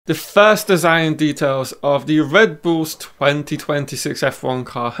The first design details of the Red Bull's 2026 F1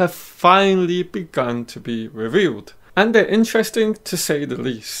 car have finally begun to be revealed, and they're interesting to say the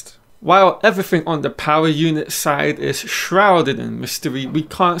least. While everything on the power unit side is shrouded in mystery, we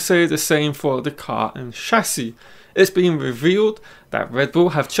can't say the same for the car and chassis. It's been revealed that Red Bull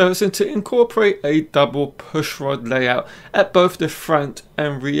have chosen to incorporate a double pushrod layout at both the front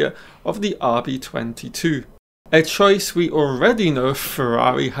and rear of the RB22. A choice we already know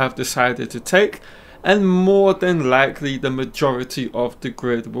Ferrari have decided to take, and more than likely the majority of the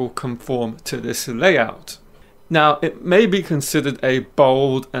grid will conform to this layout. Now, it may be considered a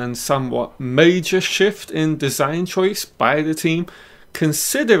bold and somewhat major shift in design choice by the team,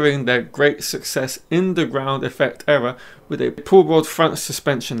 considering their great success in the ground effect era with a pull rod front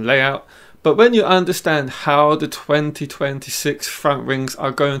suspension layout. But when you understand how the 2026 front wings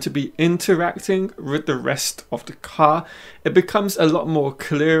are going to be interacting with the rest of the car, it becomes a lot more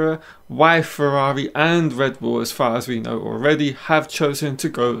clearer why Ferrari and Red Bull, as far as we know already, have chosen to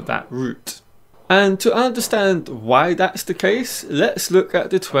go that route. And to understand why that's the case, let's look at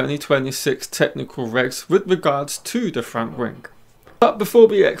the 2026 technical regs with regards to the front wing. But before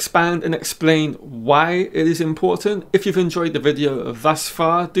we expand and explain why it is important, if you've enjoyed the video thus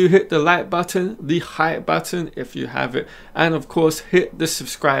far, do hit the like button, the hype button if you have it, and of course hit the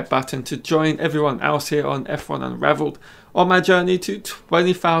subscribe button to join everyone else here on F1 Unraveled on my journey to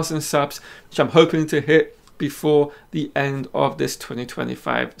 20,000 subs, which I'm hoping to hit before the end of this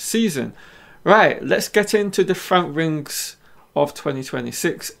 2025 season. Right, let's get into the front wings of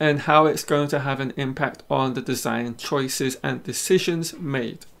 2026 and how it's going to have an impact on the design choices and decisions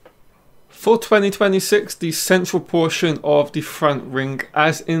made. For 2026, the central portion of the front wing,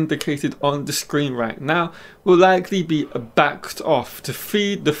 as indicated on the screen right now, will likely be backed off to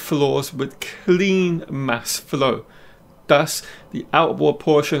feed the floors with clean mass flow. Thus, the outboard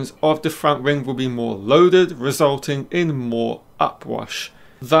portions of the front wing will be more loaded, resulting in more upwash.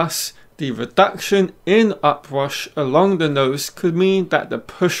 Thus, the reduction in upwash along the nose could mean that the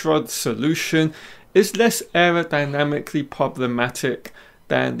pushrod solution is less aerodynamically problematic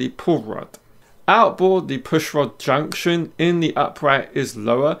than the pull rod. Outboard, the pushrod junction in the upright is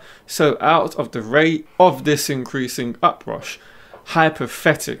lower, so out of the rate of this increasing upwash.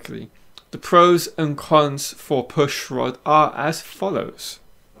 Hypothetically, the pros and cons for pushrod are as follows.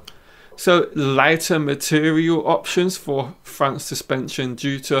 So, lighter material options for front suspension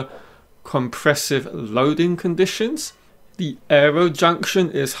due to compressive loading conditions. The aero junction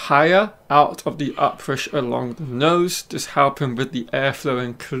is higher out of the upwash along the nose, just helping with the airflow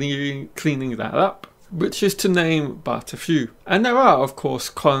and cleaning that up, which is to name but a few. And there are of course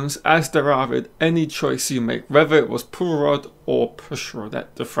cons, as there are with any choice you make, whether it was pull rod or push rod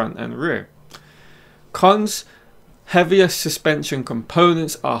at the front and rear. Cons: heavier suspension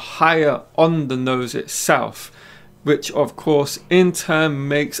components are higher on the nose itself, which of course in turn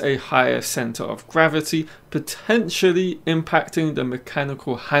makes a higher center of gravity, potentially impacting the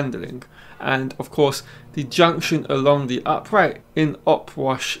mechanical handling. And of course the junction along the upright in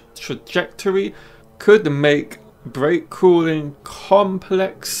upwash trajectory could make brake cooling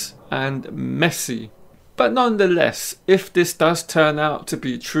complex and messy. But nonetheless, if this does turn out to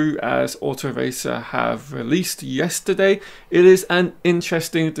be true, as Autoracer have released yesterday, it is an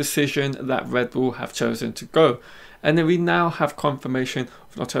interesting decision that Red Bull have chosen to go. And then we now have confirmation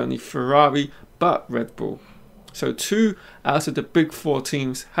of not only Ferrari but Red Bull. So 2 out of the big 4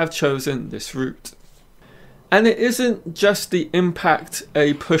 teams have chosen this route. And it isn't just the impact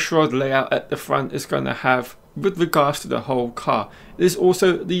a pushrod layout at the front is going to have with regards to the whole car. It is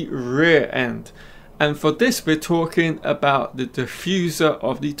also the rear end. And for this we're talking about the diffuser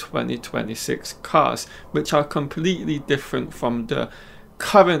of the 2026 cars, which are completely different from the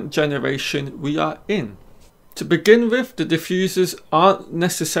current generation we are in. To begin with, the diffusers aren't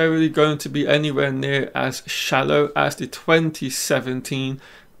necessarily going to be anywhere near as shallow as the 2017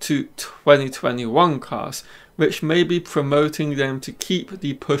 to 2021 cars, which may be promoting them to keep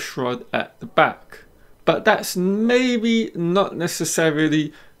the pushrod at the back. But that's maybe not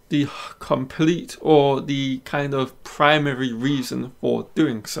necessarily the complete or the kind of primary reason for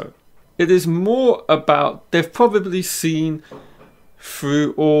doing so. It is more about they've probably seen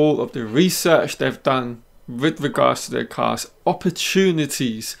through all of the research they've done with regards to their cars,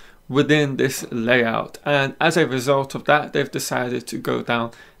 opportunities within this layout, and as a result of that they've decided to go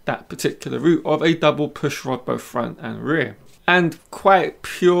down that particular route of a double pushrod both front and rear. And quite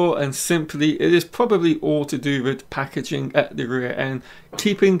pure and simply, it is probably all to do with packaging at the rear end,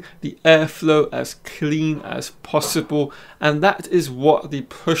 keeping the airflow as clean as possible, and that is what the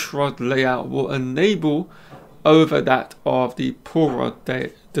pushrod layout will enable over that of the pull rod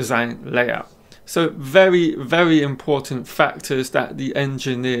design layout. So very, very important factors that the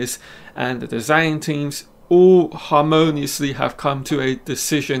engineers and the design teams all harmoniously have come to a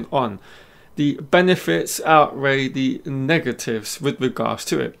decision on. The benefits outweigh the negatives with regards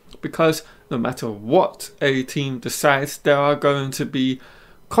to it, because no matter what a team decides, there are going to be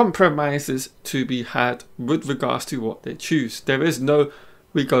compromises to be had with regards to what they choose. There is no,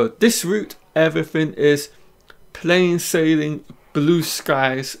 we go this route, everything is plain sailing, blue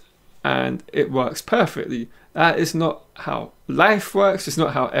skies, and it works perfectly. That is not how life works. It's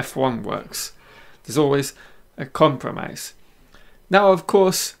not how F1 works. There's always a compromise. Now, of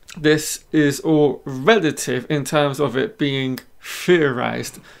course, this is all relative in terms of it being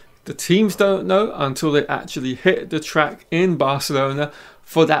theorized. The teams don't know until they actually hit the track in Barcelona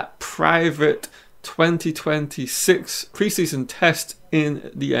for that private 2026 preseason test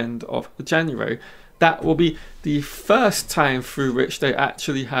in the end of January. That will be the first time through which they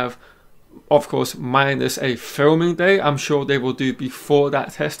actually have, of course, minus a filming day. I'm sure they will do before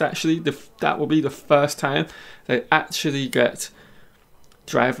that test actually. That will be the first time they actually get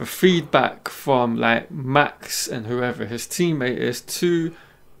driver feedback from like Max and whoever his teammate is to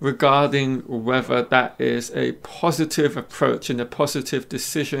regarding whether that is a positive approach and a positive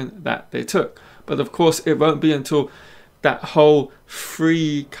decision that they took. But of course, it won't be until that whole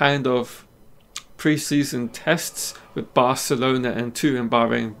free kind of preseason tests with Barcelona and 2 in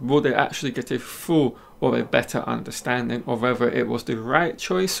Bahrain will they actually get a full or a better understanding of whether it was the right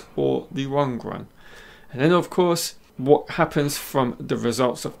choice or the wrong one. And then of course, what happens from the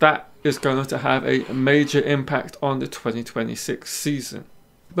results of that is going to have a major impact on the 2026 season.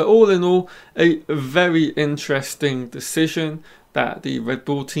 But all in all, a very interesting decision that the Red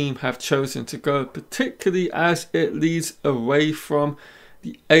Bull team have chosen to go, particularly as it leads away from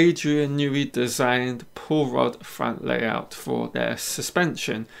the Adrian Newey designed pull rod front layout for their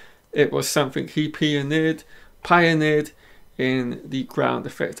suspension. It was something he pioneered in the ground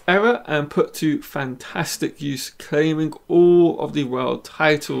effect era and put to fantastic use, claiming all of the world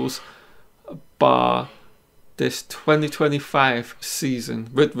titles bar this 2025 season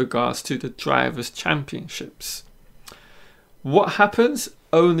with regards to the Drivers' Championships. What happens?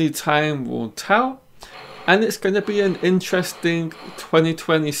 Only time will tell. And it's going to be an interesting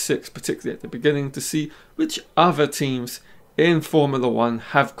 2026, particularly at the beginning, to see which other teams in Formula 1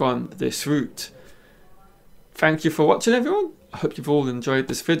 have gone this route. Thank you for watching, everyone. I hope you've all enjoyed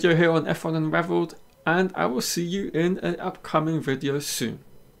this video here on F1 Unraveled, and I will see you in an upcoming video soon.